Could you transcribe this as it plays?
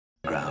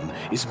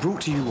is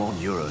brought to you on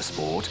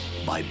Eurosport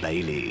by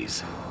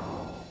Bailey's.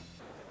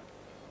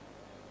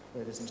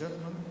 Ladies and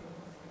gentlemen,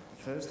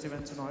 the first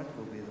event tonight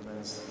will be the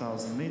men's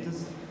 1,000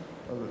 meters.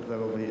 There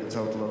will be a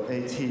total of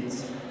 8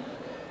 heats.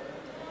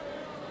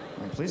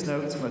 And please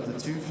note that the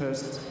 2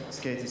 first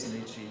skaters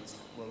in each heat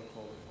will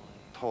qualify.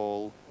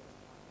 Tall,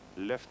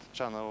 left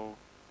channel,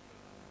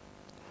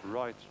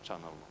 right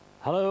channel.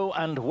 Hello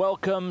and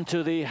welcome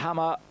to the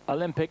Hammer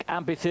Olympic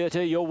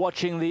Amphitheatre. You're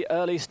watching the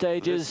early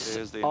stages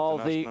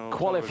of the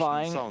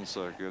qualifying sound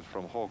circuit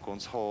from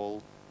Håkon's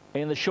Hall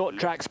in the short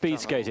track speed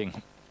skating.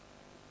 Can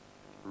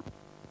you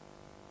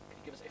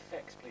give us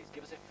effects, please?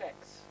 Give us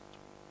effects.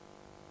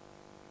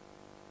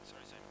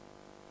 Sorry, Sam.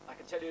 I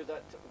can tell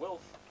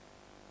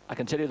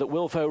you that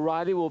Wilf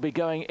O'Reilly will be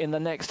going in the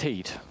next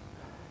heat.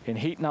 In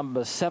heat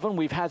number 7,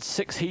 we've had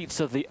 6 heats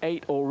of the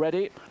 8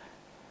 already.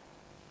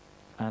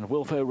 And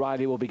Wilf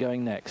O'Reilly will be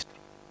going next.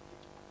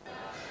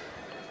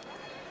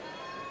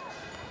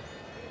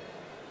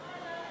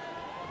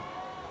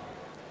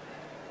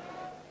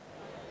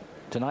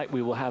 Tonight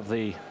we will have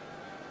the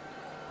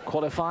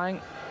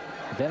qualifying,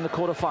 then the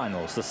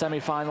quarterfinals, the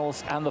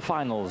semi-finals and the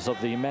finals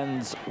of the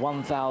men's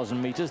 1,000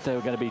 meters. There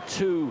are going to be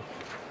 2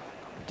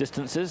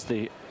 distances,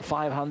 the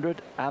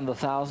 500 and the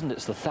 1,000.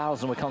 It's the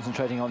 1,000 we're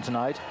concentrating on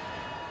tonight,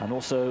 and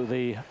also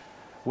the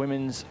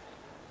women's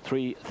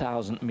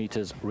 3,000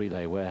 meters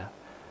relay, where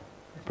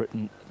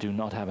Britain do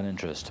not have an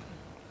interest.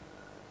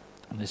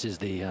 And this is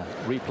the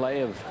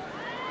replay of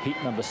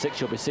heat number 6.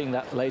 You'll be seeing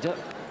that later.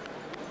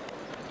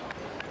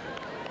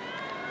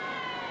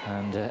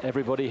 And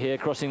everybody here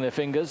crossing their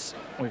fingers.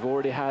 We've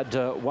already had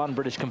one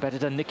British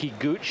competitor, Nicky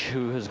Gooch,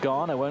 who has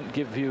gone. I won't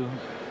give you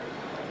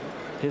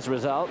his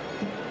result.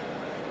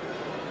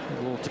 A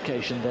little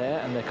altercation there,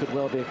 and there could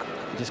well be a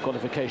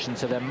disqualification,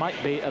 so there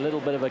might be a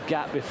little bit of a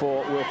gap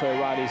before Wilf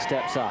O'Reilly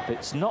steps up.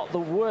 It's not the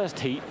worst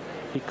heat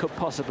he could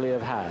possibly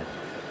have had.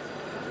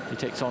 He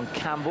takes on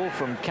Campbell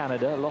from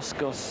Canada,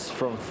 Loskos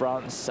from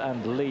France,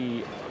 and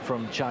Lee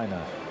from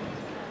China.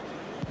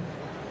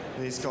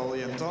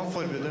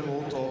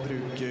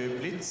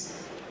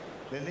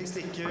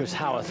 Chris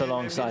Howarth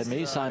alongside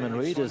me, Simon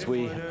Reed, as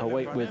we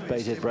await with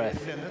bated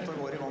breath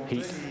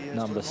heat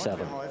number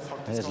 7.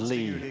 There's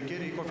Lee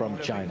from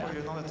China.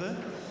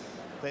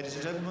 Ladies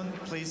and gentlemen,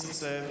 please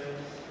observe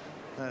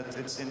that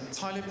it's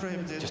entirely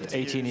prohibited. Just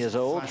 18 years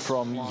old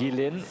from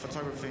Yilin.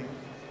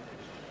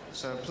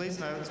 So please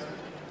note,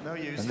 no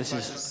use. And this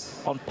is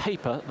on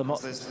paper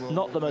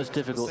not the most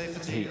difficult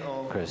heat,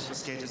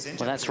 Chris.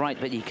 Well, that's right,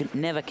 but you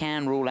never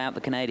can rule out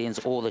the Canadians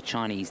or the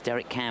Chinese.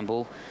 Derek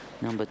Campbell,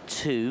 number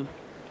 2,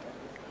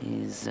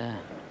 is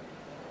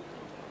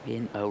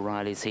in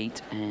O'Reilly's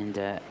heat, and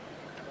the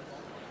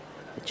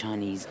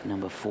Chinese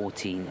number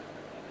 14,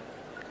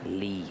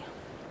 Lee.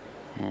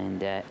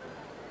 And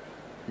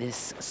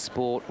this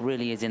sport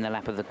really is in the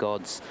lap of the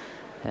gods.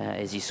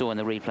 As you saw in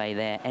the replay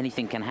there,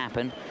 anything can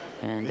happen,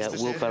 and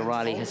Wilf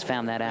O'Reilly has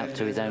found that out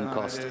to his own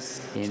cost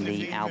in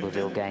the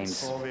Albertville Games.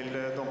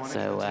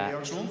 So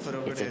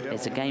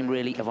it's a game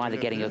really of either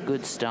getting a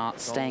good start,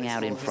 staying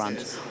out in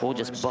front, or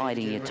just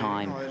biding your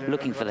time,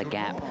 looking for the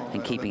gap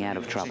and keeping out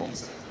of trouble.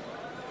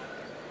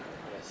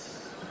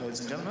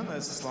 Ladies and gentlemen,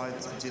 there's a slight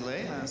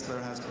delay as there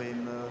has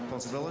been a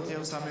possibility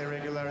of some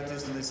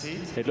irregularities in this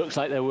heat. It looks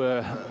like there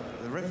were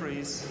the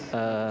referees.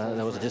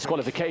 There was a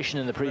disqualification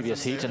in the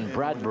previous heat, and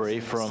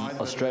Bradbury from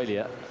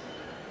Australia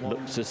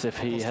looks as if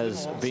he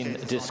has been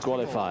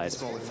disqualified.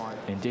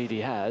 Indeed,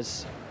 he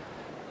has.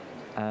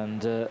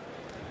 And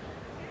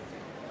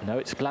no,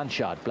 it's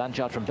Blanchard.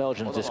 Blanchard from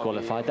Belgium is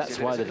disqualified. That's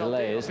why the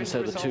delay is, and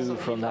so the 2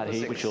 from that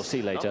heat, which you'll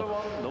see later,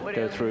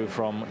 go through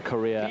from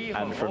Korea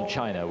and from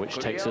China, which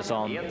takes us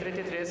on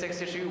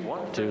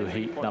to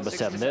heat number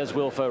 7. There's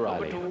Wilf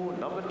O'Reilly,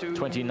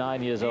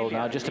 29 years old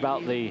now, just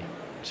about the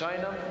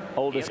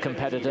oldest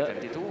competitor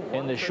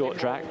in this short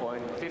track.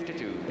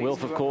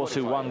 Wilf, of course,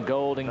 who won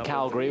gold in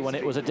Calgary when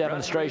it was a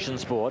demonstration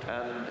sport.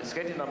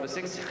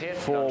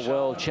 4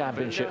 World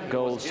Championship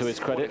golds to his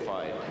credit,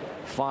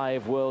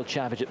 5 World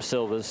Championship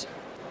silvers,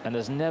 and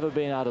has never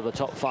been out of the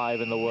top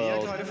 5 in the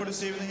world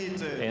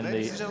in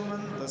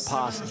the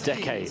past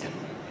decade.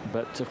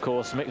 But of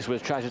course, mixed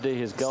with tragedy,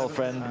 his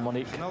girlfriend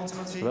Monique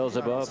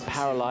Velzeboer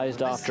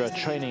paralyzed after a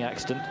training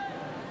accident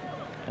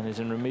and is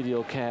in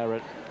remedial care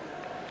at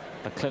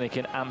a clinic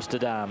in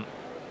Amsterdam.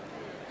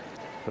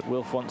 But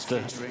Wilf wants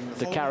to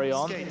carry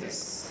on, and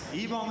is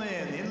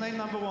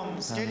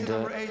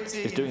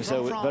doing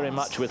so very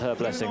much with her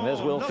blessing.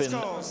 There's Wilf in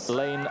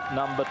lane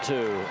number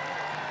 2.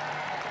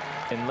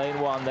 In lane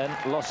 1, then,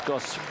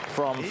 Loskos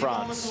from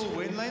France.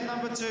 In lane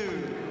number 2,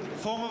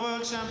 former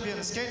world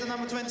champion, skater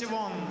number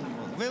 21,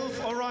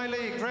 Wilf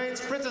O'Reilly,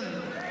 Great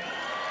Britain.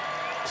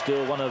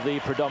 Still one of the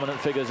predominant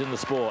figures in the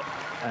sport,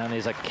 and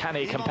is a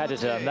canny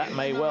competitor, and that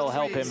may well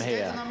help him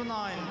here. Number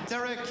 9,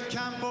 Derek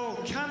Campbell,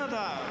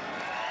 Canada.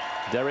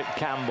 Derek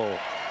Campbell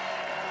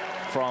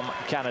from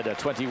Canada,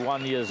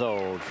 21 years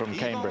old, from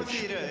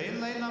Cambridge. In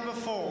lane number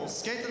 4,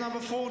 skater number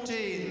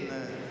 14,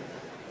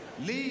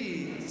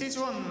 Lee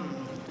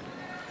Sichuan,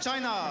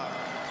 China.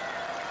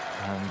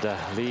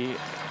 and Li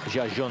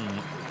Jiajun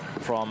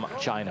from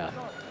China.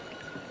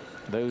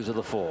 Those are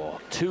the four.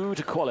 2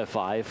 to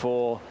qualify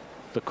for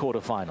the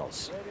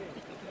quarterfinals.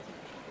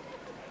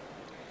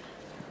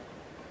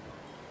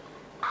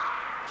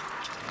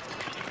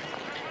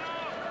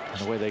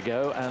 And away they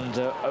go, and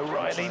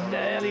O'Reilly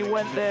nearly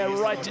went there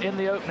right in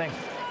the opening.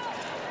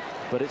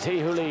 But it's he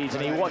who leads,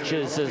 and he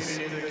watches as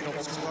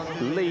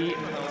Li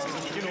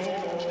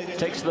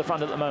takes to the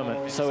front at the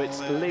moment. So it's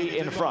Li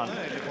in front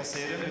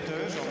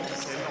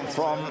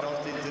from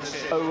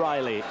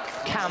O'Reilly.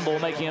 Campbell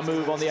making a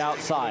move on the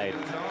outside.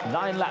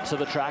 9 laps of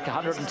the track,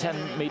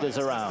 110 meters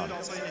around.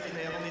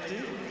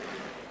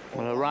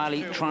 Well,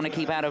 O'Reilly trying to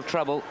keep out of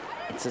trouble.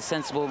 It's a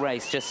sensible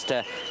race. Just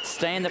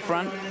stay in the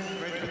front,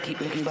 keep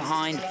looking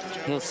behind.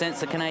 He'll sense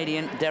the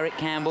Canadian, Derek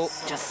Campbell,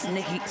 just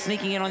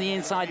sneaking in on the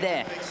inside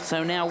there.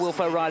 So now Wilf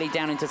O'Reilly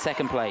down into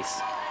second place.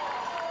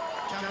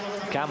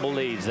 Campbell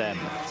leads then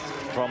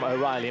from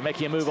O'Reilly.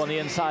 Making a move on the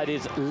inside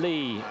is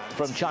Li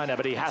from China,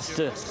 but he has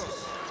to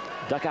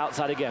duck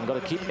outside again.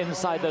 Got to keep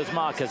inside those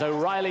markers.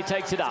 O'Reilly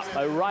takes it up.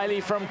 O'Reilly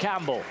from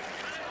Campbell.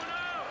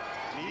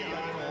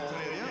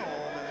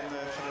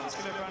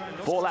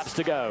 4 laps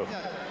to go.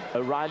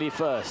 O'Reilly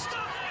first.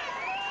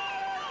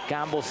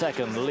 Campbell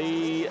second.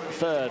 Li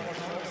third.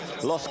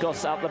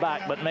 Loskos out the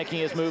back, but making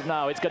his move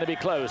now. It's going to be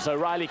close.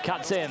 O'Reilly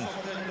cuts in.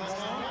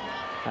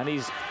 And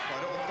he's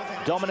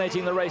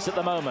dominating the race at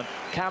the moment.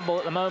 Campbell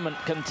at the moment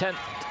content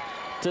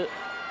to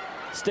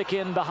stick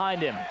in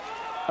behind him.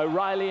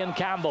 O'Reilly and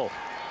Campbell.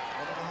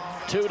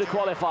 2 to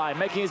qualify.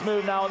 Making his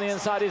move now on the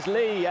inside is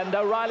Li, and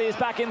O'Reilly is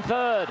back in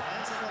third,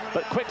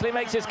 but quickly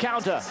makes his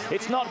counter.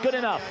 It's not good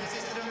enough.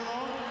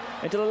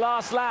 Into the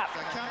last lap,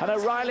 and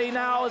O'Reilly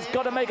now has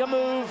got to make a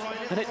move,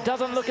 and it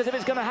doesn't look as if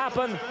it's going to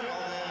happen.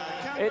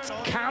 It's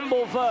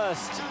Campbell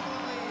first,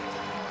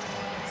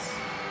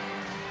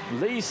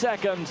 Li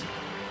second,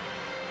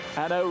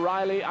 and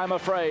O'Reilly, I'm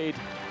afraid,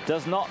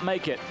 does not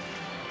make it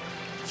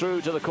through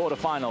to the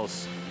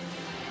quarterfinals.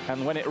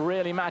 And when it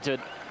really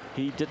mattered,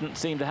 he didn't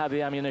seem to have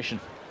the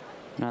ammunition.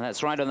 No,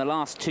 that's right. On the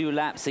last 2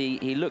 laps,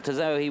 he looked as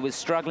though he was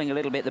struggling a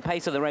little bit. The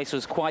pace of the race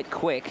was quite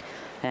quick,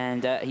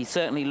 and he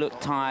certainly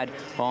looked tired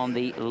on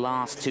the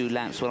last 2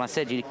 laps. Well, I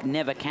said you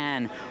never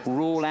can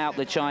rule out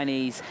the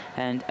Chinese,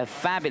 and a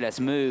fabulous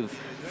move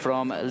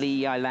from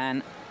Li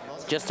Yilan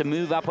just to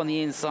move up on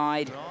the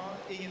inside,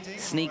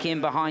 sneak in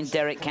behind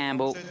Derek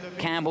Campbell.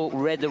 Campbell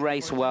read the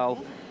race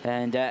well,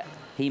 and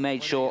he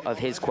made sure of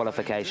his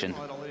qualification.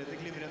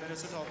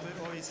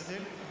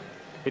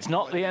 It's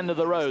not the end of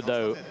the road,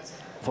 though,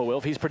 for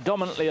Wilf. He's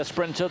predominantly a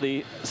sprinter.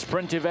 The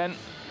sprint event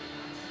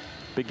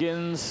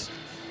begins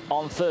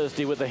on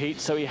Thursday with the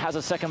heat, so he has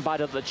a second bite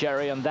of the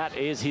cherry, and that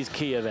is his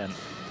key event.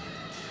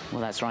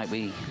 Well, that's right.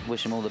 We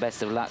wish him all the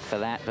best of luck for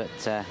that, but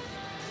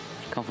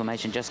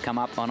confirmation just come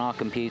up on our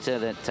computer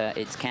that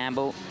it's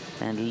Campbell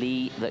and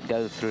Li that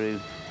go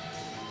through.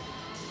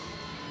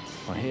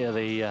 Well,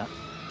 here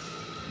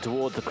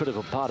towards the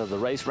critical part of the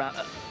race,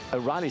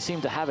 O'Reilly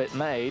seemed to have it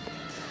made,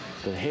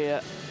 but here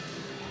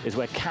is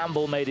where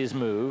Campbell made his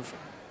move,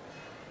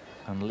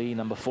 and Li,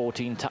 number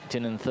 14, tucked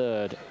in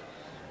third.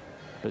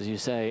 But as you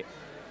say,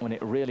 when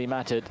it really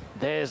mattered,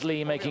 there's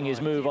Li making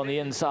his move on the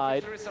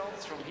inside.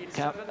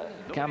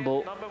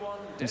 Campbell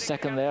in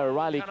second there.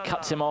 O'Reilly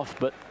cuts him off,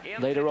 but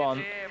later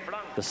on,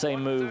 the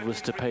same move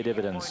was to pay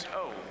dividends.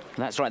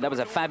 That's right. That was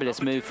a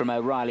fabulous move from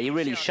O'Reilly. He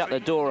really shut the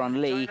door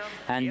on Li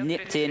and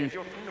nipped in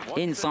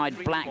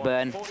inside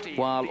Blackburn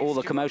while all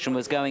the commotion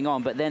was going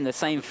on. But then the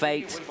same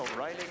fate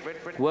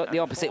worked the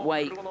opposite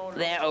way.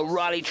 There,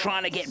 O'Reilly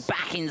trying to get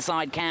back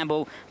inside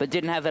Campbell, but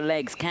didn't have the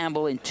legs.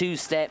 Campbell in 2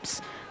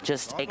 steps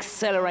just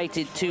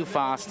accelerated too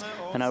fast,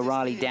 and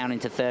O'Reilly down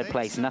into third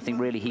place. Nothing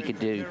really he could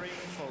do.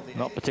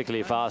 Not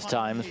particularly fast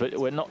times, but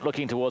we're not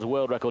looking towards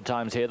world record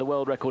times here. The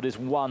world record is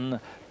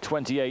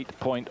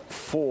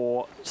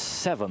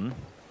 1:28.47.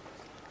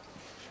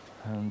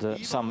 And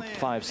some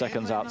 5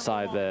 seconds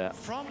outside there.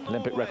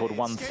 Olympic record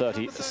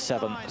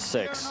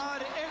 1:37.6.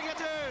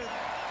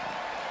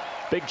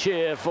 Big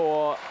cheer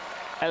for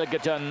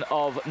Elgerton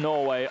of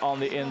Norway on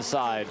the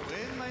inside.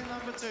 In lane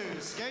number 2,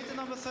 skater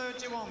number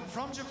 31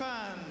 from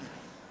Japan,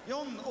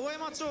 Yon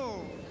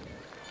Uematsu.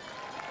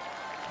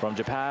 From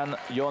Japan,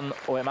 Yon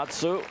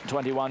Uematsu,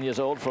 21 years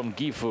old, from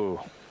Gifu.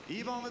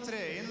 Ivan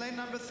Letre in lane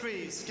number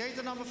 3,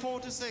 skater number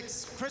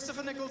 46,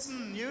 Christopher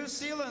Nicholson, New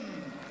Zealand.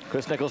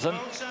 Chris Nicholson,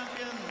 World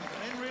champion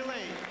in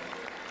relay.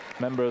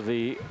 member of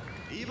the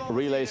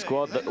relay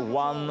squad that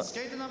won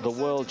the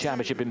World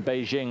Championship in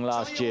Beijing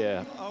last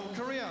year. Of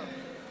Korea,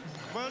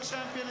 world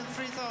champion in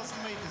 3,000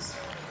 meters.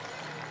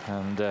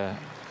 And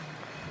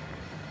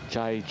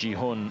Chai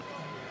Ji-hun,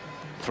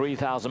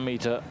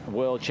 3,000-meter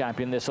world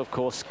champion. This, of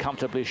course,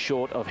 comfortably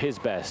short of his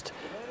best.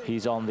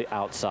 He's on the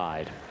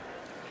outside.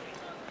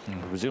 And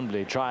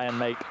presumably try and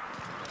make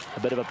a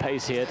bit of a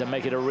pace here to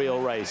make it a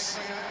real race.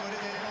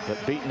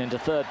 But beaten into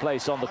third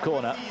place on the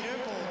corner.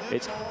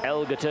 It's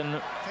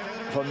Elgerton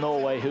from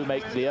Norway who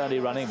make the early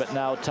running, but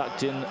now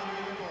tucked in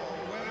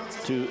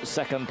to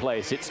second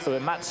place. It's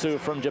Uematsu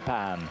from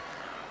Japan.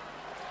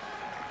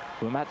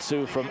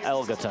 Uematsu from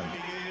Elgerton.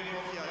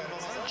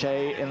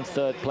 Che in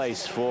third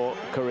place for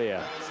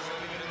Korea.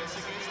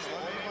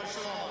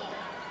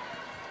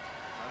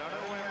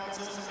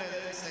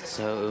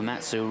 So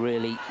Uematsu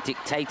really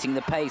dictating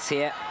the pace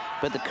here,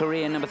 but the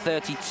Korean number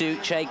 32,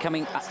 Che,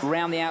 coming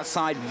around the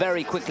outside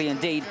very quickly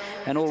indeed,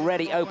 and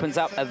already opens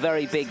up a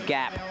very big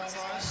gap.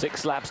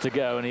 6 laps to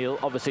go, and he'll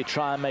obviously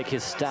try and make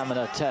his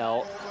stamina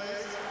tell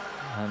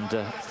and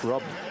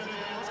rob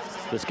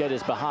the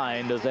skaters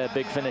behind of their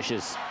big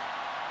finishes.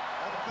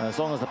 And as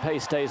long as the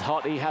pace stays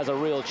hot, he has a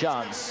real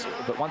chance.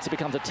 But once it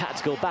becomes a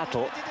tactical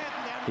battle,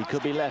 he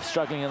could be left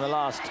struggling in the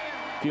last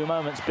few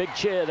moments. Big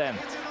cheer then.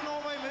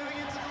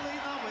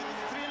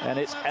 And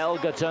it's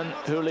Elgerton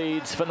who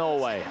leads for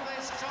Norway.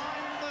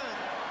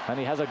 And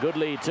he has a good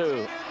lead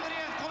too.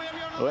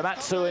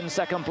 Uematsu in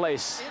second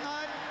place.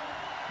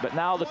 But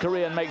now the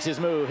Korean makes his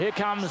move. Here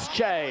comes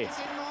Che.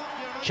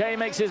 Che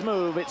makes his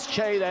move. It's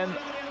Che then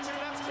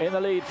in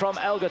the lead from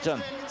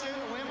Elgerton.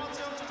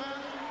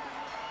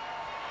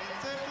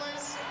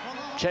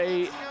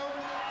 Che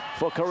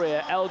for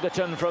Korea.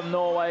 Elgerton from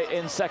Norway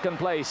in second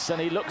place.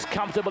 And he looks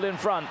comfortable in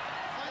front.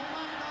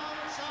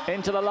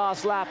 Into the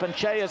last lap, and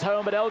Che is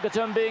home, but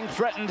Elgerton being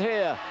threatened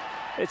here.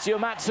 It's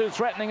Uematsu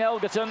threatening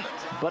Elgerton,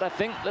 but I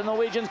think the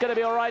Norwegian's going to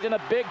be all right, in a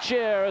big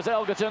cheer as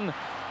Elgerton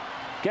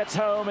gets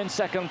home in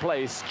second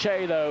place.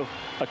 Che, though,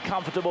 a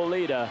comfortable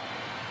leader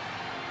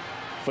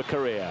for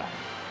Korea.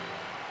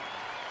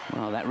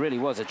 Well, that really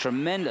was a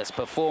tremendous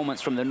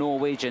performance from the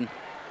Norwegian.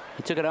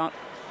 He took it up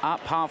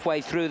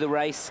halfway through the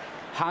race,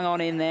 hung on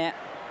in there.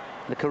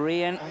 The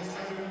Korean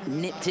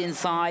nipped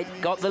inside,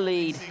 got the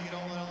lead,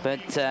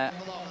 but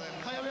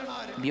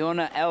Bjorn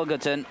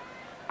Elgerton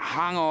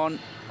hung on,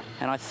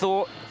 and I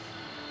thought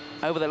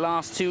over the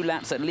last 2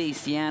 laps at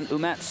least, Jan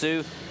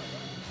Uematsu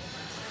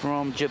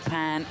from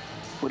Japan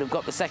would have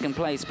got the second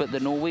place, but the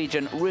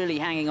Norwegian really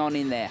hanging on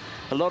in there.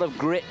 A lot of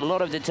grit, a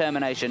lot of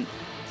determination.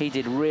 He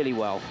did really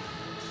well.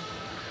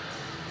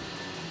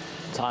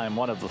 Time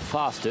one of the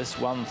fastest,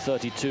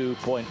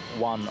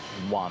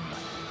 1:32.11.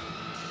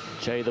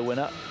 Che the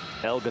winner,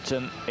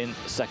 Elgerton in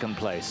second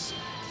place.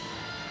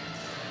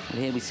 And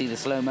here we see the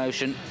slow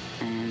motion,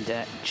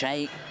 and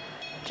Che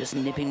just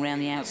nipping around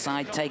the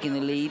outside, taking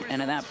the lead,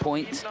 and at that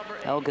point,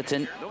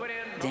 Elgerton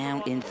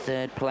down in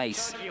third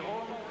place.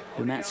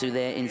 Uematsu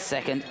there in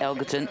second.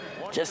 Elgerton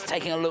just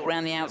taking a look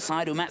around the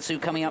outside. Uematsu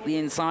coming up the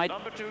inside.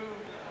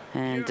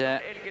 And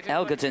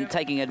Elgerton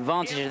taking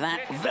advantage of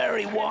that.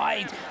 Very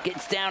wide.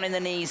 Gets down in the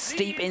knees.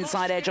 Steep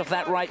inside edge off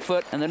that right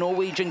foot. And the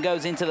Norwegian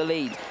goes into the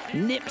lead.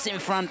 Nips in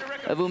front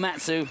of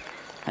Uematsu.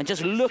 And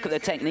just look at the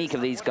technique of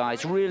these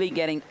guys. Really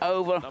getting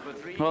over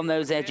on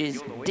those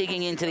edges.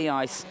 Digging into the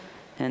ice.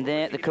 And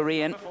there the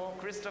Korean,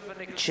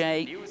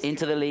 Che,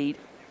 into the lead.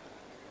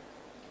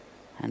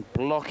 And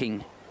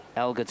blocking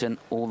Elgerton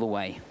all the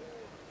way.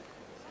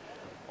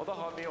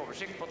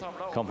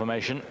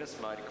 Confirmation.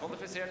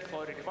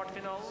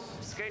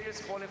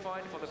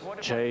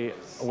 Che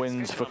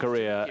wins for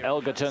Korea.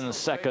 Elgerton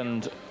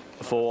second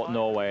for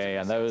Norway,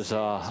 and those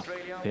are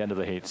the end of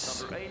the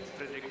heats.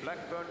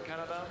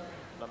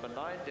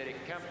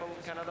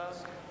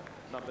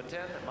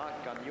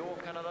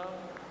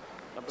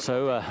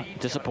 So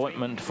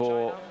disappointment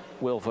for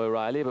Wilf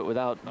O'Reilly, but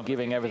without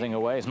giving everything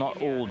away. It's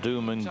not all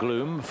doom and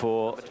gloom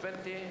for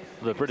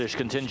the British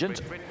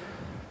contingent.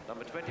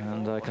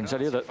 And I can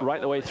tell you that right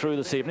the way through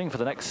this evening, for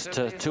the next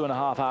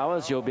 2.5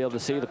 hours, you'll be able to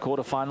see the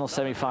quarterfinals,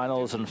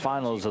 semi-finals and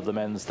finals of the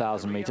men's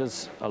 1,000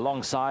 meters,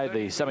 alongside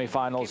the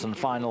semi-finals and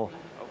final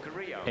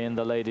in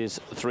the ladies'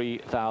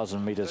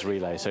 3,000 meters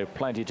relay. So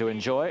plenty to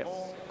enjoy.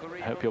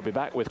 Hope you'll be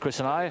back with Chris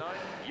and I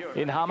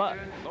in Hammer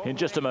in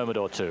just a moment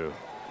or two.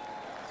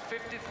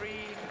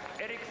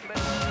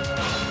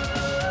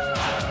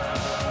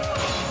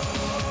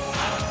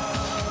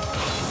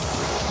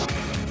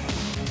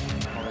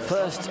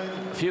 First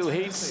few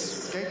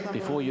heats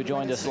before you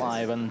joined us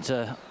live, and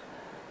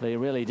they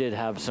really did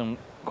have some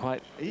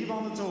quite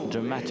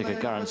dramatic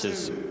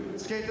occurrences.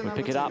 We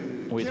pick it up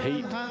with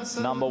heat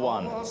number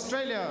 1.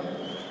 Australia,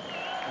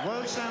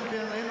 world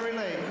champion in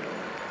relay.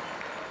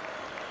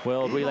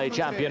 World relay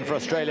champion for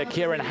Australia,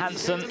 Kieran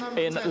Hansen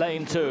in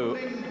lane 2.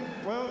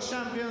 World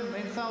champion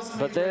in 1,000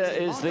 But there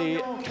is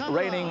the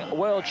reigning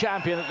world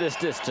champion at this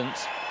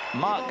distance,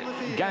 Marc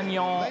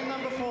Gagnon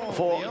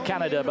for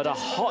Canada, but a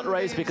hot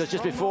race because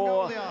just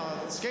before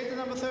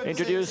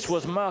introduced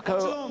was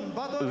Marco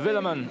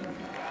Villeman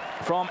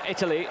from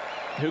Italy,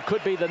 who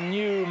could be the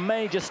new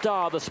major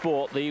star of the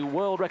sport, the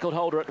world record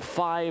holder at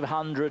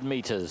 500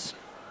 meters.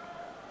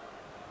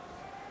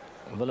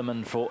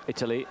 Villeman for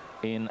Italy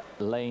in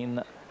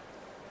lane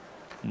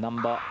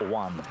number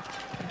 1.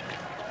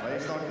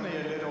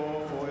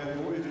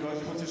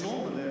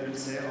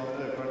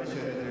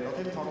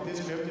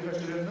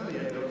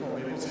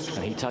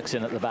 And he tucks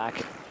in at the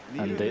back,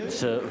 and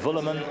it's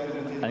Villeman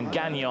and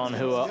Gagnon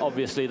who are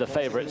obviously the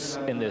favorites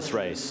in this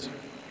race.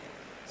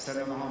 And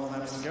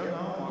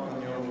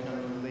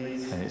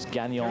it's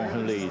Gagnon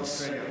who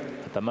leads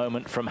at the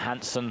moment from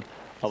Hansen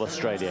of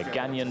Australia.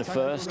 Gagnon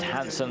first,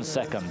 Hansen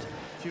second.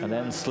 And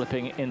then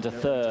slipping into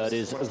third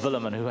is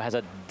Vuillemin, who has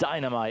a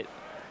dynamite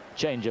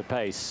change of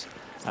pace.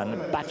 And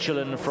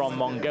Bachelin from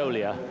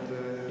Mongolia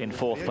in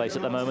fourth place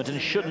at the moment, and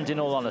shouldn't, in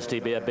all honesty,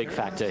 be a big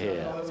factor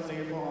here.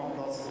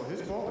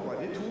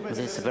 This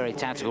is a very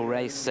tactical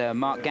race.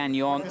 Marc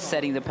Gagnon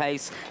setting the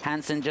pace.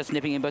 Hansen just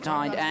nipping in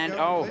behind. And,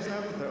 oh,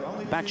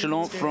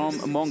 Bachelin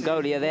from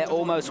Mongolia there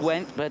almost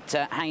went, but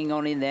hanging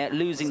on in there,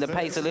 losing the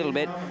pace a little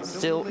bit.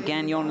 Still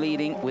Gagnon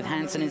leading with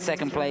Hansen in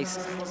second place.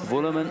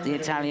 Vuillemin, the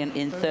Italian,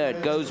 in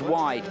third. Goes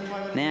wide.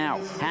 Now,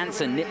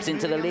 Hansen nips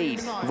into the lead.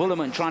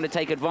 Vuillemin trying to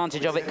take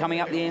advantage of it,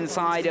 coming up the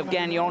inside of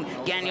Gagnon.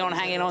 Gagnon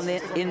hanging on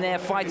in there,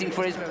 fighting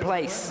for his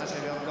place.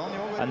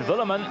 And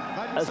Vuillemin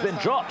has been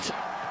dropped.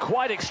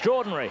 Quite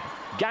extraordinary.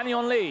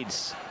 Gagnon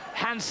leads,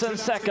 Hansen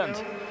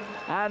second,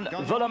 and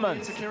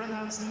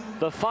Vuillemin,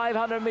 the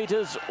 500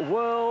 meters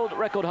world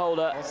record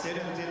holder,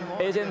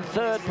 is in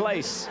third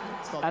place.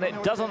 And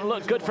it doesn't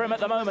look good for him at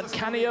the moment.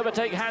 Can he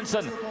overtake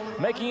Hansen?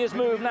 Making his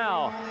move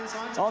now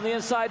on the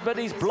inside, but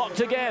he's blocked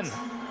again.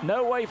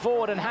 No way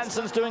forward, and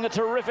Hansen's doing a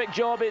terrific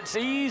job. It's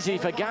easy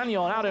for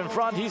Gagnon out in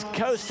front. He's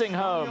coasting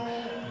home.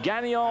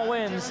 Gagnon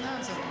wins,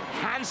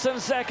 Hansen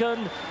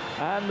second,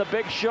 and the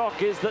big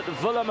shock is that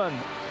Vuillemin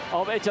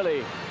of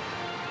Italy,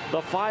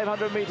 the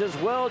 500 meters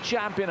world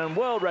champion and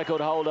world record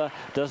holder,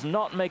 does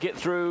not make it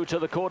through to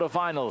the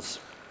quarterfinals.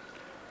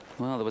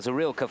 Well, there was a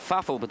real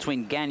kerfuffle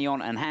between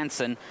Gagnon and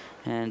Hansen,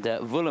 and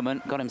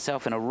Vuillemin got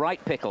himself in a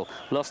right pickle,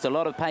 lost a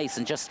lot of pace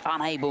and just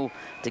unable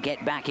to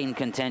get back in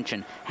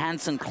contention.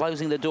 Hansen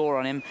closing the door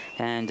on him,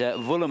 and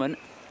Vuillemin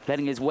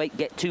letting his weight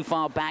get too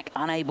far back,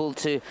 unable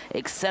to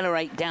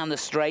accelerate down the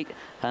straight,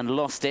 and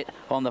lost it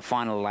on the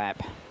final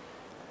lap.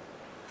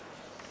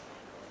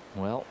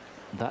 Well,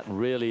 that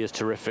really is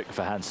terrific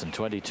for Hansen,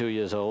 22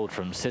 years old,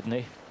 from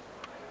Sydney.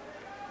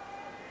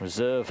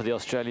 Reserve for the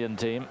Australian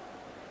team.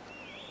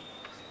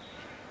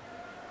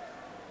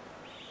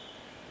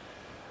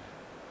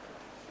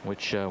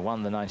 Which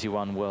won the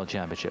 91 World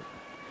Championship.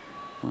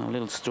 Well, a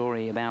little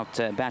story about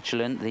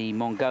Bachelin, the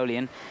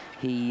Mongolian.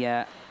 He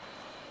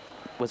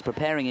was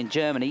preparing in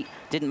Germany,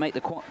 didn't make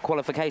the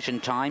qualification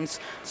times,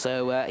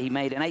 so he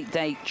made an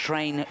 8-day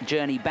train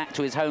journey back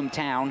to his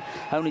hometown,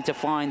 only to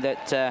find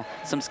that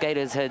some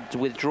skaters had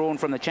withdrawn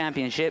from the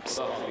championships,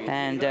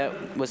 and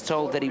was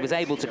told that he was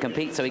able to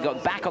compete, so he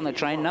got back on the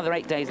train another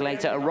 8 days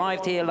later,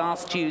 arrived here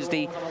last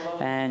Tuesday,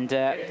 and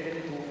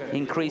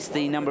increased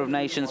the number of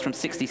nations from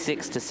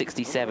 66 to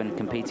 67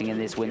 competing in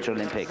this Winter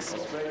Olympics.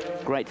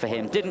 Great for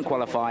him. Didn't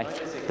qualify,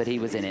 but he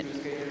was in it.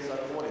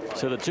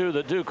 So the two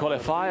that do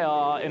qualify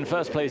are in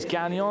first place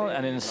Gagnon,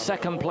 and in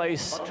second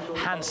place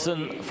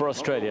Hansen for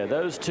Australia.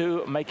 Those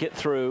two make it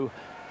through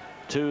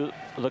to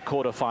the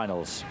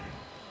quarterfinals.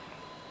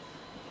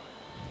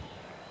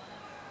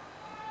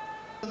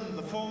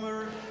 The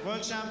former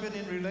world champion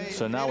in relay.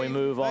 So now we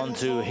move on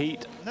to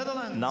heat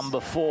number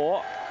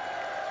 4.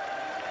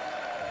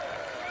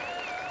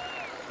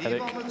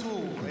 Erik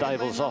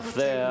Divels off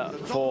there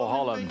for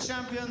Holland.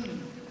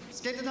 Champion,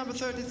 skater number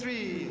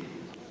 33.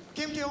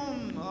 Kim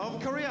Ki-hoon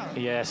of Korea.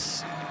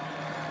 Yes,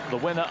 the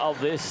winner of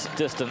this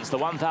distance, the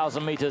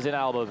 1,000 meters in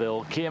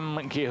Albertville,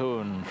 Kim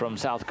Ki-hoon from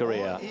South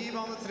Korea.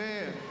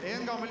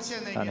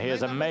 And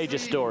here's a major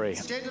story.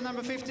 Skater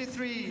number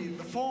 53,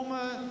 the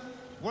former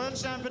world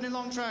champion in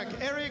long track,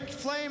 Erik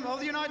Flame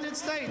of the United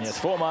States. Yes,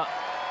 former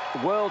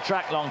world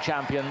track long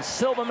champion,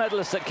 silver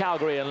medalist at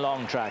Calgary in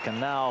long track, and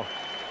now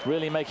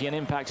really making an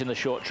impact in the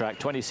short track.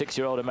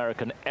 26-year-old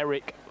American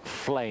Erik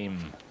Flame.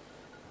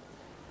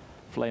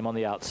 Flame on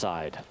the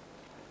outside.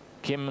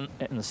 Kim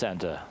in the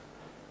center.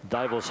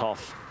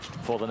 Divelshoff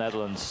for the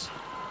Netherlands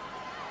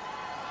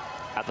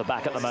at the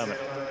back at the moment.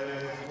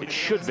 It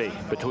should be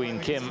between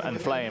Kim and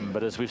Flame,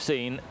 but as we've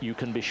seen, you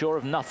can be sure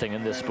of nothing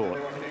in this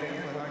sport.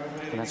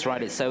 And that's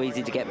right, it's so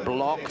easy to get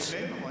blocked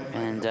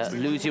and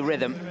lose your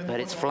rhythm, but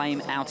it's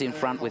Flame out in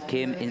front with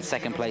Kim in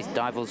second place,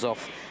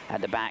 Divelshoff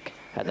at the back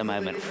at the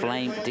moment.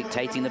 Flame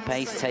dictating the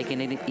pace,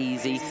 taking it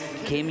easy.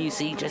 Kim, you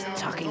see, just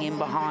tucking in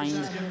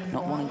behind,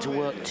 not wanting to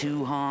work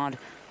too hard,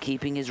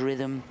 keeping his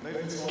rhythm,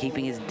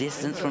 keeping his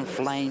distance from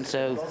Flame,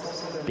 so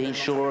being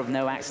sure of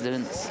no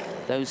accidents.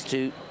 Those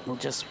two will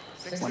just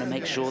want to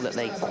make sure that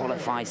they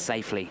qualify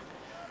safely.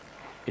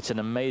 It's an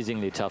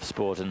amazingly tough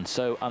sport and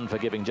so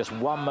unforgiving. Just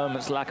one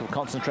moment's lack of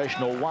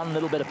concentration or one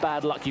little bit of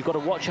bad luck. You've got to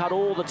watch out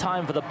all the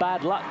time for the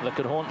bad luck that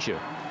could haunt you.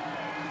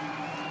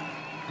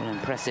 An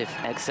impressive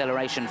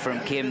acceleration from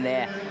Kim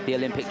there, the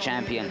Olympic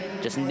champion.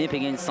 Just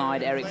nipping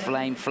inside Erik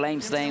Flame. Flame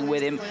staying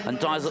with him, and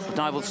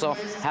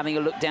Divelshoff having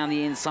a look down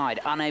the inside,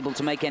 unable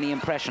to make any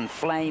impression.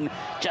 Flame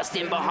just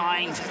in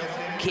behind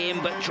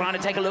Kim, but trying to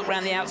take a look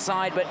around the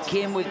outside, but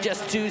Kim with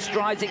just 2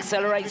 strides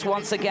accelerates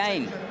once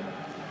again.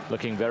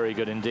 Looking very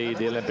good indeed,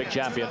 the Olympic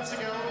champion,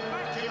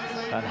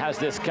 and has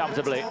this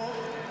comfortably.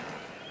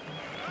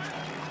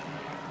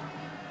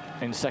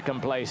 In second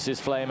place is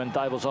Flame, and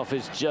Divelshoff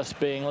is just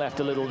being left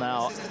a little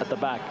now at the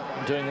back,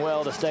 doing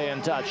well to stay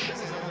in touch.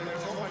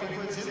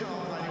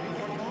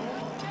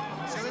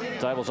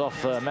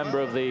 Divelshoff, a member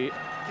of the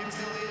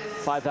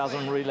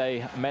 5,000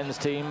 relay men's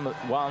team,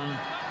 won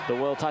the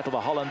world title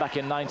for Holland back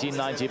in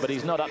 1990, but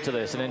he's not up to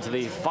this. And into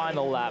the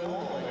final lap,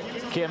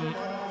 Kim,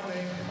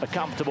 a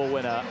comfortable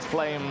winner.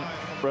 Flame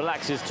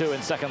relaxes too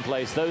in second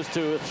place. Those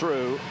two are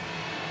through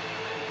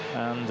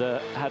and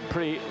had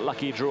pretty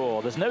lucky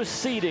draw. There's no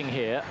seeding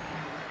here,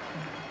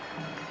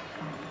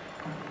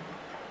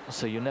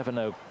 so you never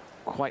know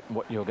quite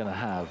what you're going to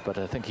have, but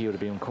I think he would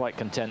have been quite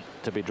content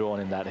to be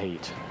drawn in that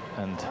heat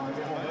and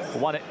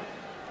won it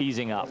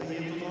easing up.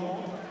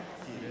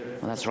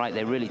 Well, that's right,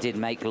 they really did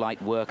make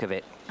light work of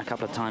it. A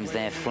couple of times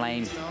there,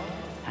 Flame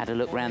had a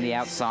look round the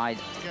outside.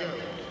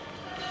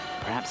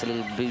 Perhaps a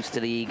little boost to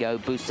the ego,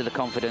 boost to the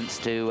confidence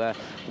to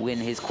win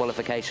his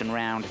qualification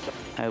round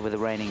over the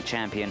reigning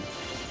champion.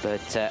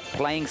 But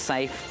playing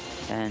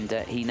safe, and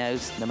he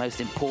knows the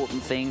most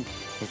important thing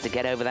is to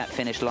get over that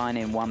finish line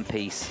in one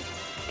piece.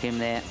 Kim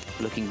there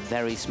looking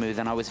very smooth,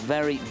 and I was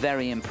very,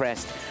 very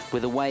impressed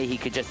with the way he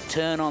could just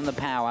turn on the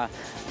power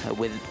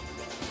with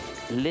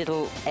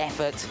little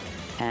effort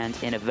and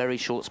in a very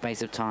short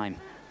space of time.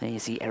 There you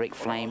see Eric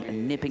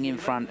Flame nipping in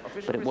front,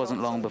 but it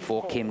wasn't long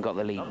before Kim got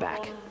the lead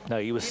back. No,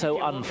 he was so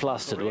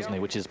unflustered, wasn't he,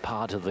 which is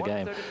part of the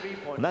game.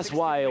 And that's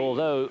why,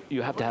 although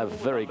you have to have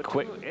very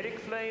quick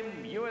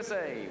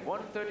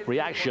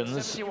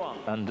reactions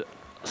and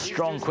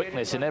strong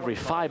quickness in every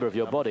fibre of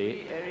your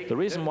body, the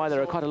reason why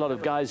there are quite a lot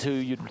of guys who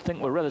you'd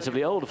think were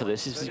relatively old for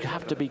this is you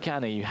have to be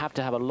canny. You have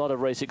to have a lot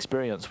of race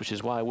experience, which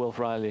is why Wilf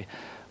O'Reilly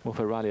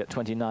at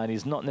 29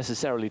 is not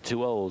necessarily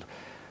too old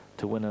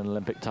to win an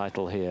Olympic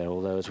title here,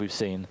 although, as we've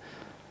seen,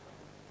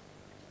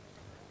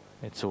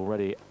 it's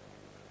already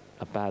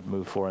a bad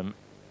move for him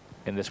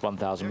in this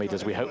 1,000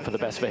 meters. We hope for the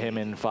best for him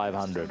in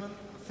 500.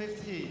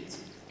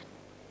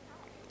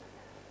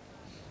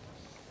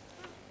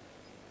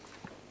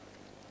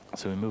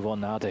 So we move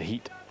on now to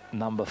heat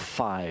number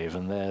 5,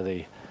 and they're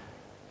the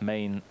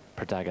main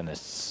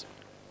protagonists.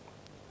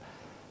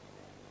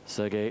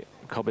 Sergei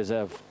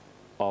Kobyzev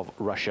of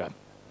Russia.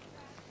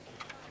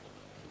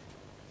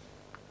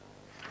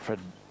 Fred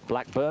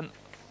Blackburn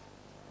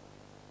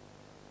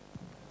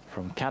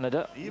from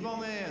Canada,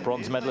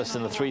 bronze medalist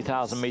in the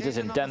 3,000 meters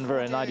in Denver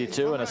in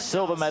 '92, and a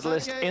silver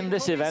medalist in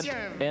this event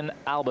in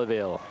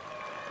Albertville.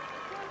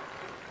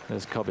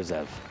 There's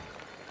Kobyzev.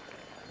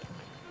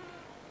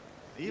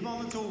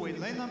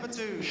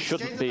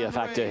 Shouldn't be a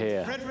factor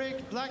here.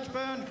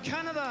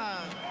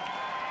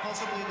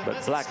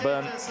 But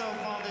Blackburn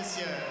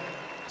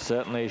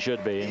certainly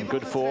should be in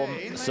good form,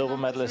 silver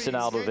medalist in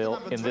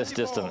Albertville in this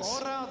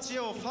distance.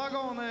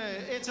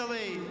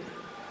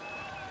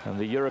 And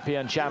the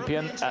European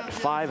champion at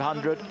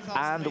 500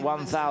 and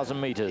 1,000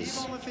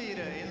 meters.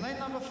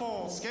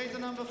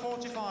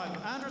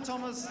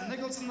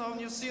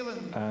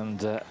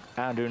 And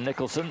Andrew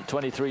Nicholson,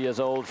 23 years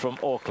old, from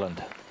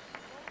Auckland.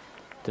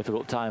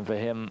 Difficult time for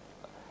him,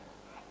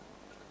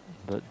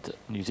 but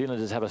New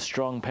Zealanders have a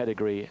strong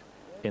pedigree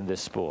in this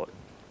sport.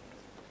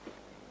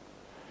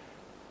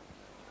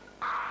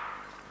 A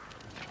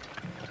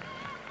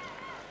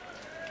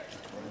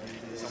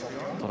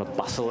lot of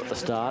bustle at the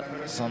start.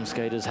 Some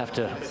skaters have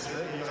to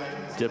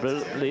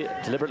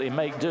deliberately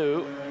make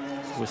do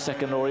with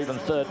second or even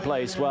third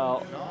place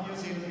while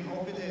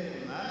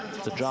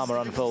the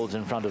drama unfolds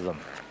in front of them.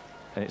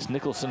 And it's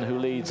Nicholson who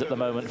leads at the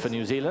moment for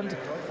New Zealand.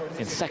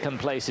 In second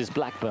place is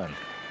Blackburn.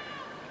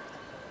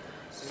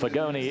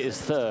 Fagoni is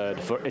third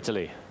for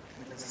Italy.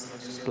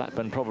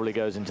 Blackburn probably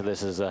goes into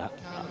this as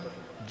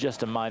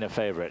just a minor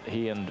favourite.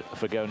 He and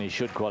Fagoni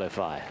should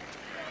qualify.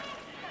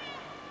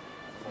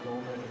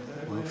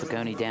 Well,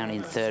 Fagoni down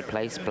in third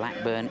place,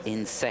 Blackburn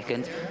in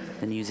second.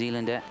 The New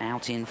Zealander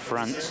out in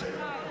front.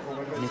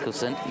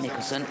 Nicholson,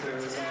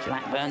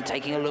 Blackburn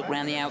taking a look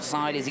round the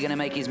outside. Is he going to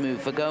make his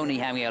move? Fagoni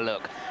having a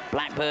look.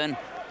 Blackburn,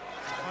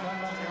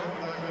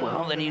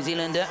 well, the New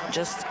Zealander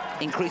just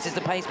increases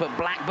the pace, but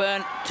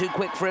Blackburn too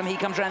quick for him. He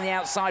comes around the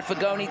outside.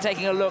 Fagoni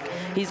taking a look.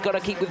 He's got to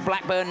keep with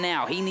Blackburn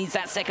now. He needs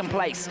that second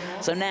place.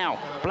 So now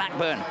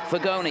Blackburn,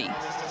 Fagoni.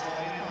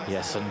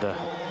 Yes, and a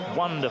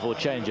wonderful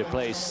change of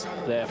place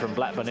there from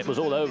Blackburn. It was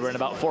all over in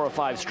about 4 or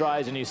 5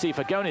 strides, and you see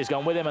Fagoni's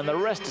gone with him, and the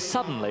rest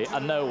suddenly are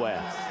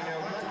nowhere.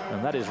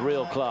 And that is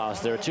real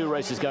class. There are 2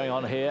 races going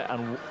on here,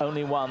 and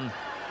only one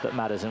that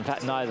matters. In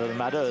fact, neither of them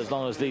matter as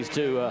long as these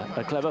two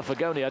are clever.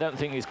 Fagoni, I don't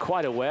think he's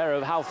quite aware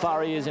of how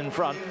far he is in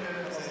front,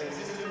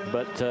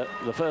 but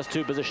the first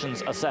 2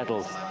 positions are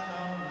settled.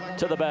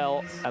 To the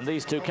bell, and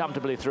these 2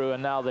 comfortably through,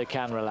 and now they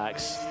can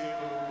relax.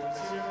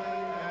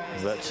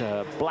 But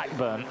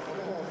Blackburn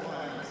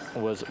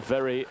was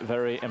very,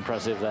 very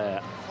impressive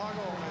there,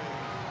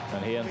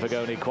 and he and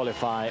Fagoni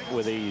qualify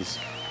with ease.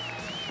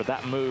 But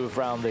that move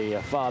round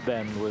the far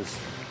bend was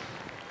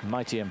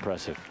mighty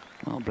impressive.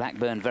 Well,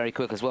 Blackburn very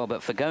quick as well,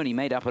 but Fagoni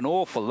made up an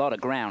awful lot of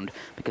ground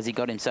because he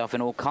got himself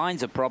in all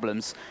kinds of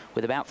problems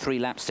with about 3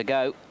 laps to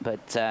go.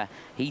 But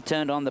he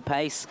turned on the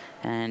pace,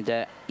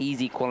 and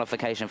easy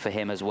qualification for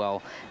him as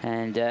well.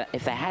 And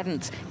if they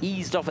hadn't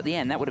eased off at the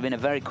end, that would have been a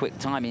very quick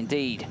time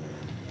indeed.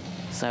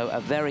 So a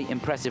very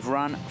impressive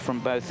run from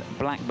both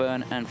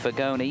Blackburn and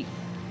Fagoni.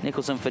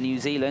 Nicholson for New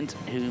Zealand,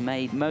 who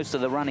made most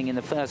of the running in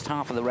the first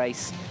half of the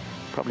race.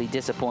 Probably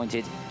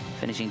disappointed,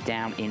 finishing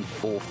down in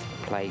 4th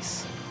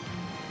place.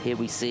 Here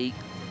we see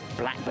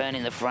Blackburn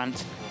in the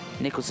front.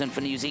 Nicholson for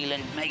New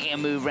Zealand making a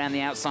move around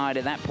the outside.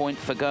 At that point,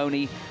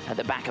 Fagoni at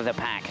the back of the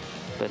pack.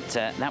 But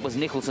that was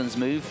Nicholson's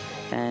move,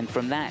 and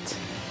from that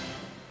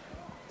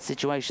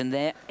situation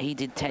there, he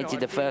dictated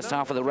the first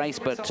half of the race,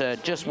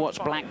 but just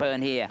watch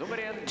Blackburn here.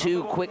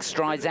 2 quick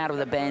strides out of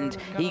the bend.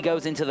 He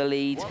goes into the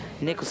lead.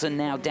 Nicholson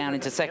now down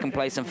into 2nd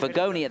place, and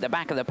Fagoni at the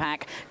back of the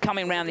pack,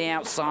 coming round the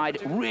outside,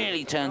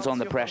 really turns on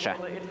the pressure.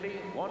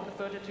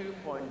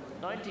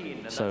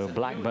 So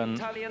Blackburn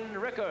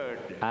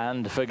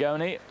and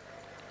Fagoni,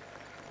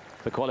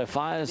 the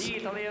qualifiers.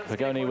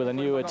 Fagoni with a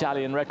new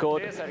Italian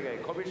record,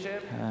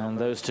 and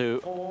those two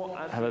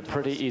have a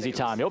pretty easy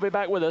time. You'll be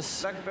back with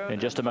us in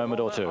just a moment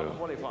or two.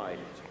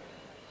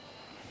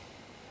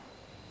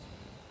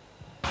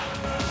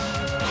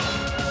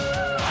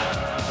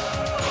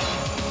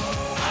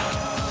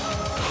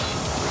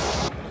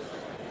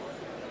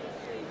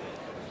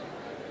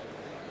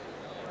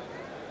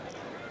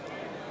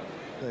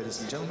 Ladies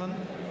and gentlemen,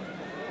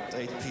 at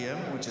 8 p.m.,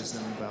 which is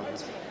in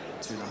about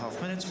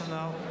 2.5 minutes from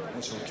now,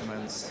 which will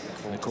commence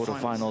the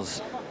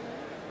quarterfinals.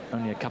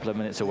 Only a couple of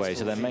minutes away,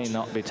 so there may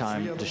not be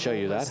time to show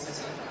you that.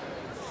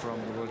 From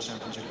the World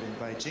Championship in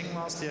Beijing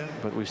last year.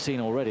 But we've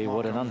seen already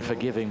what an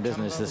unforgiving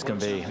business this can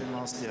be.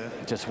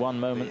 Just one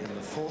moment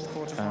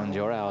and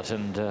you're out,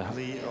 and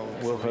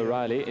Wilf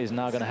O'Reilly is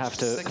now going to have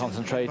to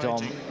concentrate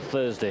on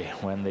Thursday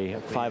when the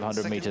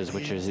 500 meters,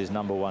 which is his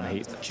 #1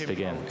 heat,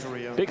 begin.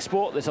 Big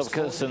sport this, of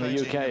course, in the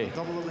UK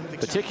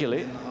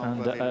particularly,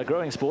 and a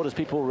growing sport as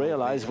people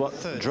realize what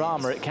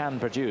drama it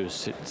can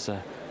produce.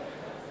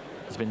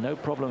 There's been no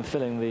problem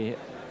filling the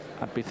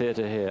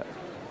amphitheatre here.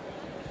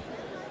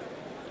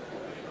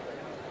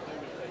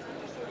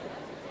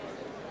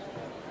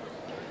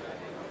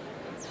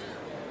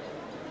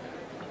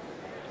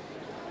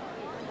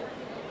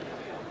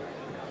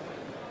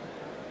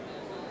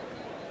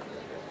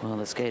 Well,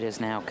 the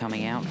skaters now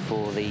coming out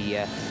for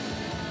the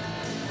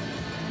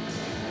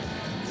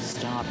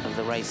start of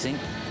the racing,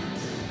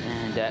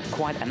 and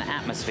quite an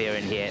atmosphere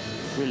in here.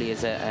 Really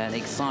is an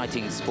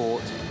exciting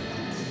sport.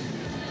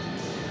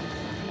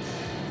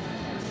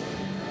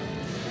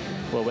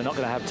 Well, we're not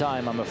going to have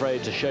time, I'm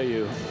afraid, to show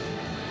you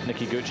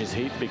Nikki Gucci's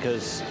heat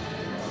because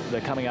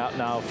they're coming out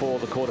now for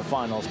the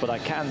quarterfinals, but I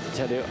can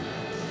tell you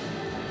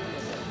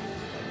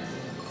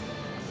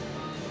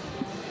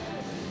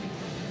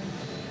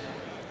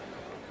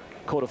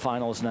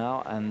quarterfinals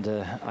now, and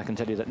I can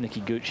tell you that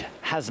Nikki Gucci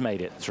has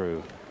made it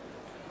through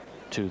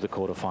to the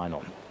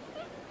quarterfinal.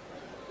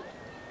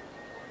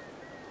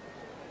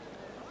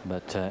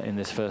 But in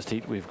this first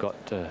heat, we've got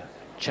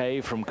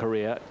Che from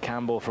Korea,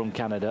 Campbell from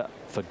Canada,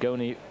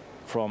 Fagoni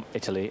from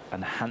Italy,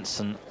 and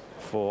Hansen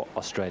for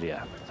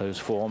Australia. Those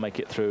 4 make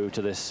it through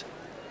to this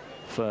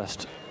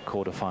first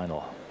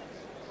quarterfinal.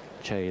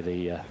 Che,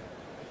 the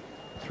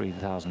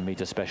 3,000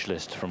 meter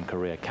specialist from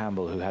Korea,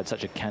 Campbell, who had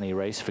such a canny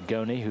race,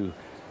 Fagoni, who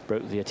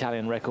broke the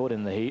Italian record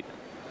in the heat,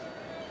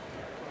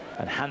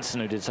 and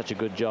Hansen, who did such a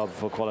good job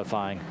for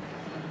qualifying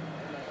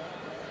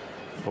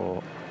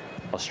for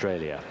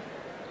Australia.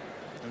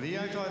 We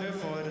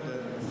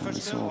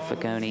saw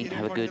Fagoni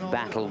have a good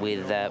battle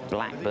with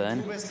Blackburn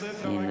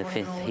in the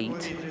 5th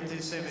heat.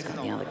 He's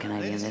got the other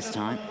Canadian this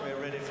time,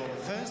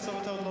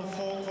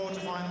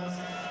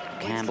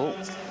 Campbell.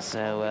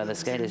 So the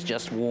skaters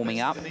just warming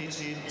up,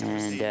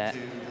 and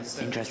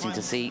interesting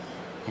to see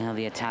how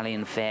the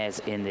Italian fares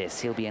in this.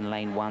 He'll be in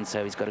lane 1,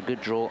 so he's got a good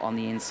draw on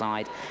the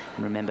inside.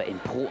 And remember,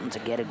 important to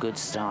get a good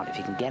start. If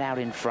you can get out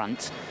in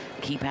front,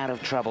 keep out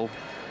of trouble,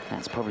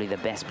 that's probably the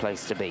best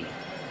place to be.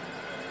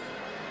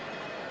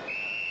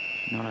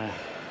 Not a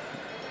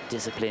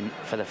discipline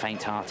for the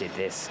faint-hearted,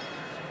 this.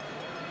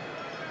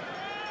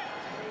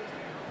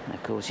 And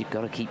of course, you've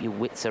got to keep your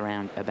wits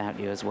about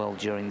you as well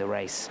during the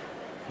race,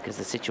 because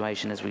the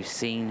situation, as we've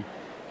seen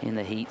in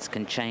the heats,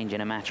 can change in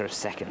a matter of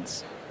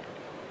seconds.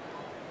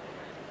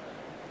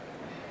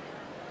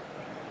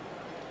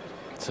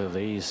 So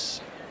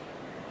these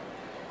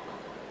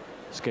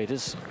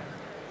skaters,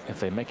 if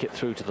they make it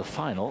through to the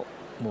final,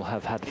 will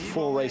have had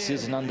 4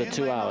 races in under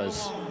 2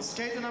 hours.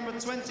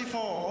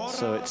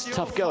 So it's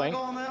tough going,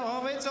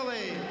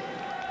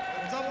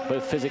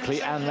 both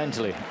physically and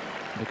mentally,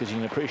 because you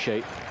can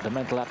appreciate the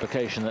mental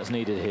application that's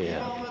needed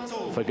here.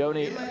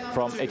 Fagoni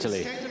from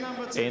Italy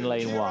in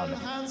lane 1.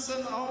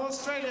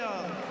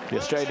 The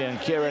Australian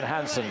Kieran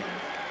Hansen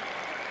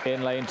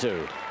in lane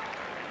 2.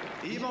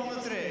 In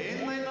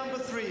lane number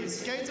 3,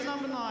 skater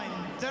number 9,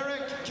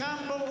 Derek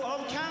Campbell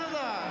of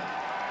Canada.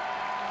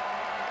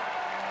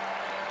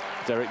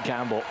 Derek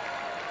Campbell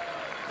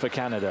for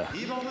Canada,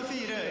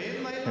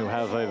 who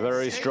have a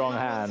very strong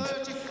hand.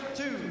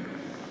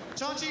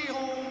 Cha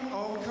Ji-hoon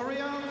of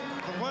Korea,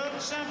 the world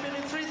champion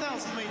in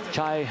 3,000 meters.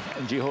 Chai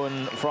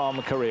Ji-hoon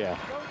from Korea.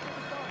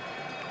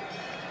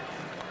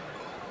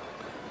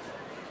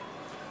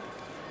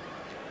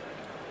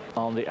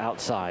 On the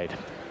outside.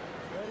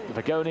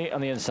 Fagoni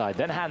on the inside,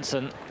 then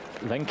Hansen,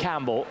 then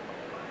Campbell,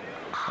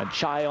 and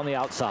Chai on the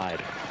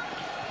outside.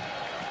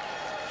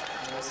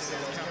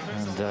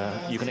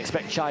 And you can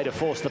expect Chai to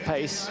force the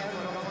pace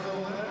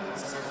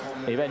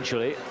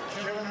eventually,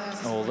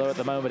 although at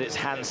the moment it's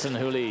Hansen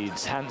who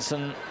leads.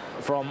 Hansen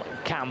from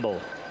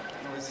Campbell.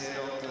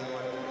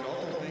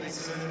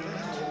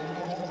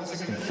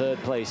 In third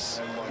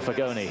place,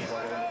 Fagoni.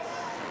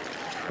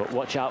 But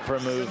watch out for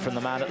a move from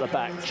the man at the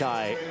back,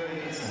 Chai.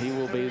 He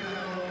will be,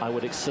 I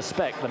would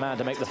suspect, the man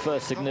to make the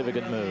first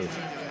significant move.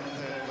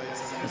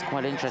 It's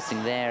quite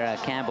interesting there.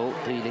 Campbell,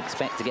 who you'd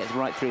expect to get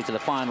right through to the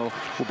final,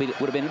 would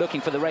have been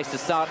looking for the race to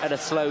start at a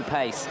slow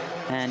pace.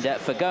 And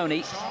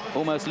Fagoni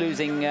almost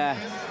losing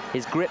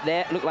his grip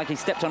there. Looked like he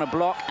stepped on a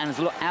block and is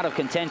out of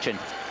contention.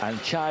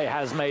 And Chai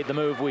has made the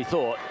move we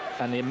thought,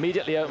 and he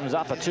immediately opens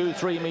up a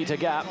 2-3 meter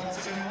gap.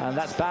 And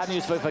that's bad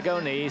news for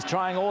Fagoni. He's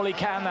trying all he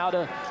can now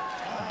to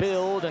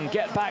build and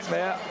get back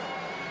there,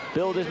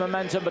 build his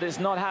momentum, but it's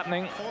not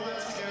happening.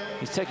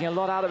 He's taking a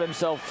lot out of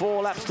himself.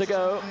 4 laps to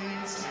go,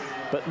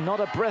 but not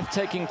a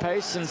breathtaking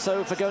pace, and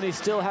so Fagoni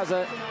still has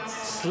a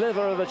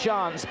sliver of a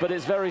chance, but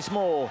it's very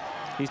small.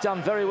 He's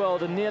done very well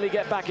to nearly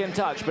get back in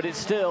touch, but it's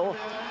still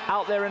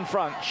out there in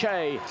front.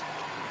 Che,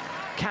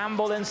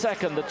 Campbell in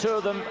second, the two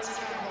of them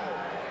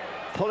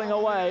pulling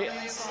away.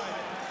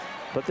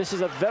 But this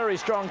is a very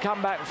strong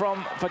comeback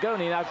from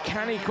Fagoni. Now,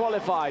 can he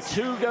qualify?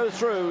 2 go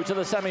through to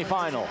the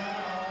semi-final.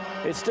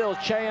 It's still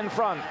Che in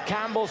front,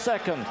 Campbell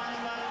second.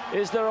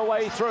 Is there a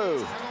way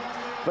through?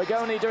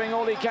 Fagoni doing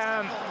all he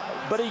can,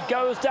 but he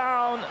goes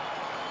down,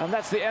 and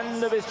that's the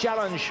end of his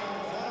challenge.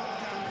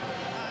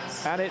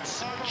 And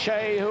it's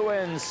Che who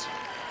wins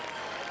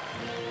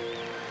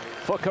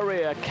for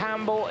Korea.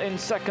 Campbell in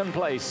second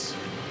place.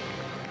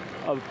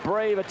 A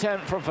brave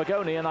attempt from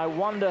Fagoni, and I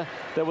wonder,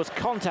 there was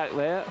contact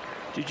there.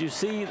 Did you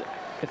see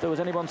if there was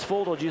anyone's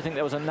fault, or do you think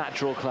there was a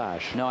natural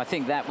clash? No, I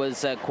think that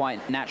was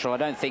quite natural. I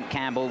don't think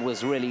Campbell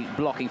was really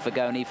blocking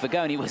Fagoni.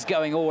 Fagoni was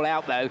going all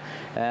out, though.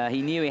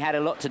 He knew he had a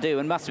lot to do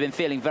and must have been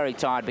feeling very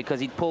tired because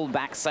he'd pulled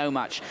back so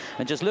much.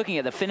 And just looking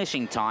at the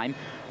finishing time,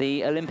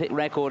 the Olympic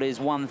record is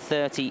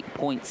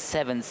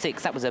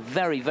 1:30.76. That was a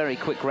very, very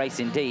quick race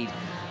indeed.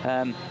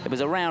 It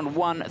was around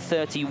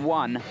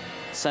 1:31.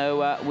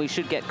 So we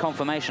should get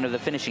confirmation of the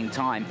finishing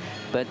time.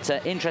 But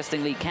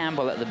interestingly,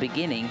 Campbell at the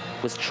beginning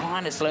was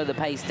trying to slow the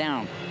pace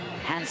down.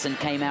 Hansen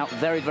came out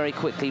very, very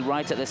quickly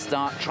right at the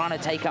start, trying to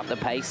take up the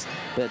pace,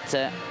 but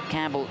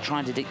Campbell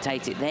trying to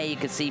dictate it. There you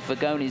could see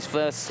Fagoni's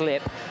first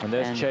slip. And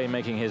there's Che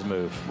making his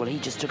move. Well, he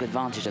just took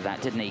advantage of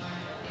that, didn't he?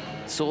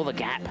 Saw the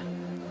gap,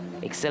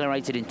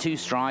 accelerated in 2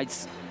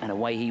 strides, and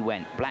away he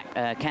went.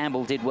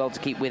 Campbell did well to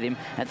keep with him,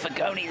 and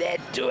Fagoni there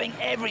doing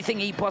everything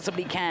he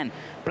possibly can.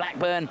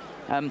 Blackburn,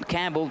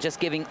 Campbell just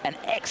giving an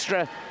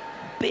extra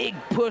big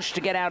push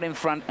to get out in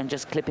front and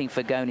just clipping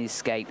Fagoni's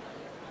skate.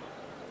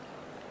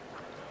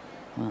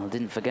 Well,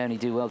 didn't Fagoni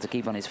do well to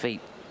keep on his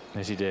feet?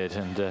 Yes, he did,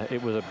 and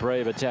it was a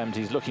brave attempt.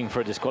 He's looking for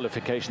a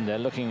disqualification there,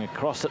 looking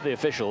across at the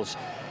officials.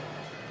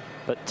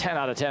 But 10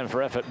 out of 10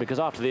 for effort, because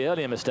after the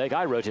earlier mistake,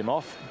 I wrote him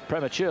off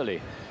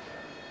prematurely.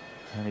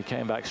 And he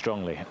came back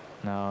strongly.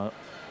 Now,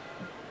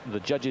 the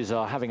judges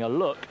are having a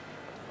look,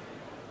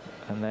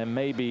 and there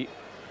may be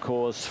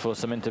cause for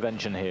some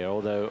intervention here,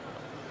 although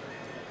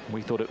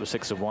we thought it was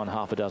 6 of one,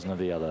 half a dozen of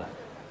the other.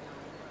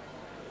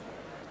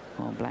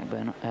 Well,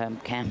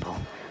 Campbell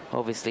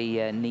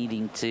obviously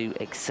needing to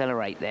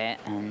accelerate there,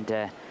 and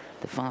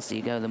the faster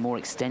you go, the more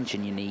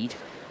extension you need.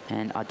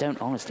 And I don't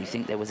honestly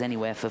think there was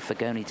anywhere for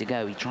Fagoni to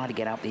go. He tried to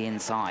get up the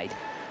inside,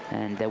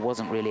 and there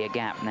wasn't really a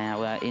gap.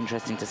 Now,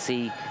 interesting to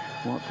see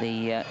what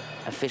the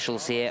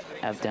officials here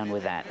have done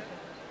with that.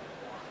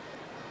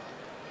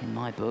 In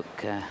my book,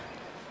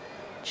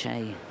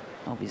 Che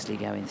obviously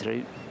going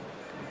through,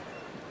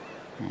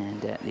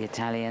 and the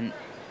Italian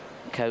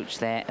coach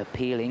there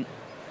appealing.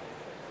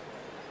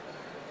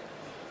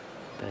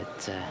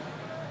 But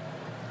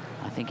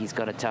I think he's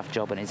got a tough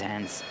job on his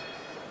hands.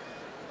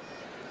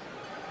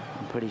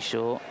 I'm pretty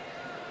sure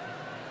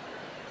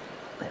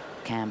that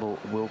Campbell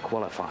will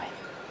qualify.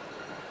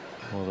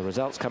 Well, the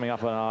results coming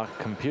up on our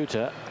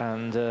computer,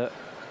 and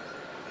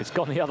it's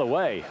gone the other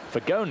way.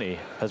 Fagoni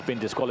has been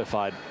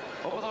disqualified.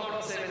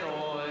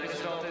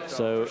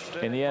 So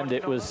in the end,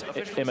 it was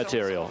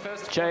immaterial.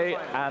 Che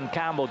and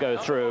Campbell go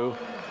through.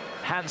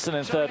 Hansen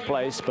in third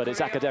place, but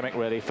it's academic,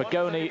 really.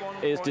 Fagoni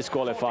is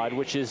disqualified,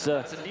 which is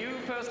a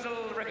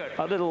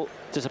little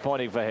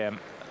disappointing for him.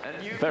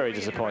 Very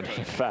disappointing,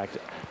 in fact,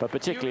 but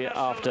particularly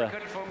after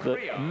the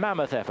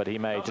mammoth effort he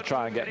made to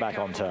try and get back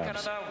on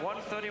terms.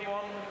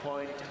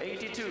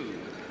 131.82.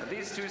 And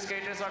these 2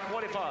 skaters are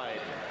qualified.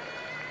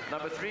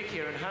 Number 3,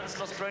 Kieran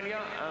Hansen, Australia,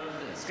 and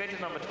skater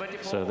number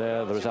 24. So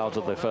there, the result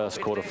of the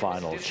first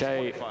quarter-final.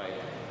 Che,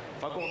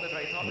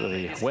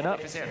 the winner,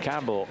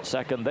 Campbell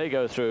second. They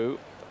go through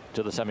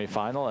to the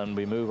semi-final, and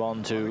we move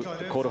on to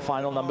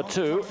quarter-final number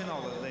 2.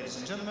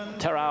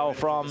 Terao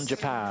from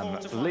Japan,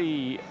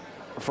 Lee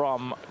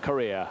from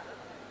Korea,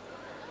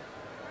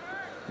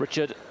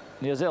 Richard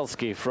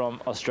Niazelski from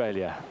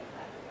Australia,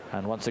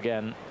 and once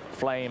again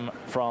Flame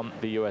from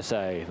the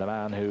USA, the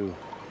man who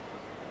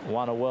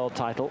won a world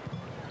title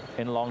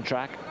in long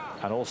track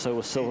and also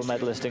a silver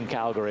medalist in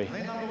Calgary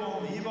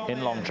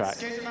in long track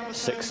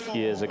 6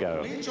 years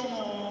ago.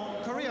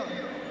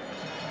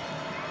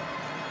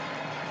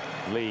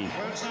 Lee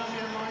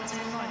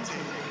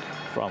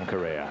from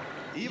Korea.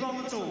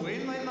 Even the two,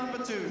 in lane number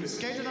 2,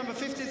 skater number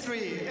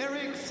 53,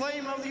 Eric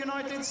Flame of the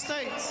United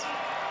States.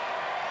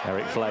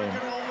 Eric Flame.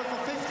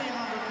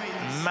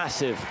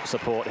 Massive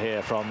support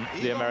here from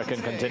the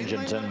American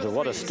contingent, and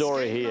what a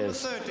story he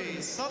is.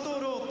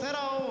 Satoru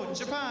Terao,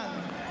 Japan,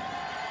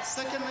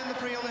 second in the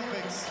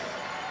pre-Olympics.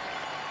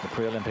 The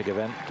pre-Olympic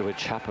event,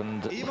 which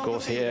happened, of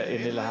course, here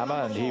in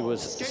Lillehammer, and he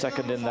was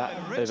second in that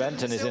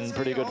event and is in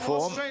pretty good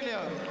form.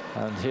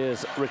 And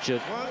here's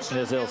Richard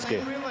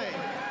Niezilski.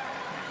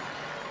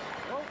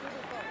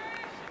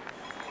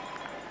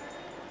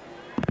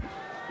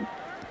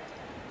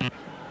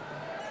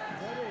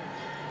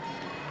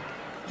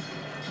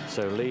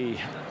 So Lee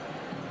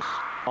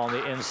on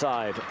the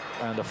inside,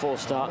 and a full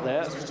start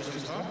there.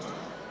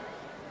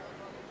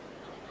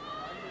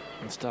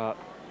 And start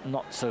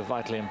not so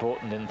vitally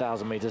important in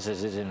 1,000 meters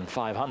as it is in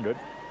 500,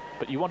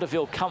 but you want to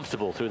feel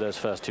comfortable through those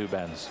first 2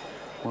 bends.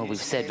 Well, we've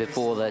said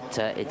before that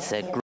it's a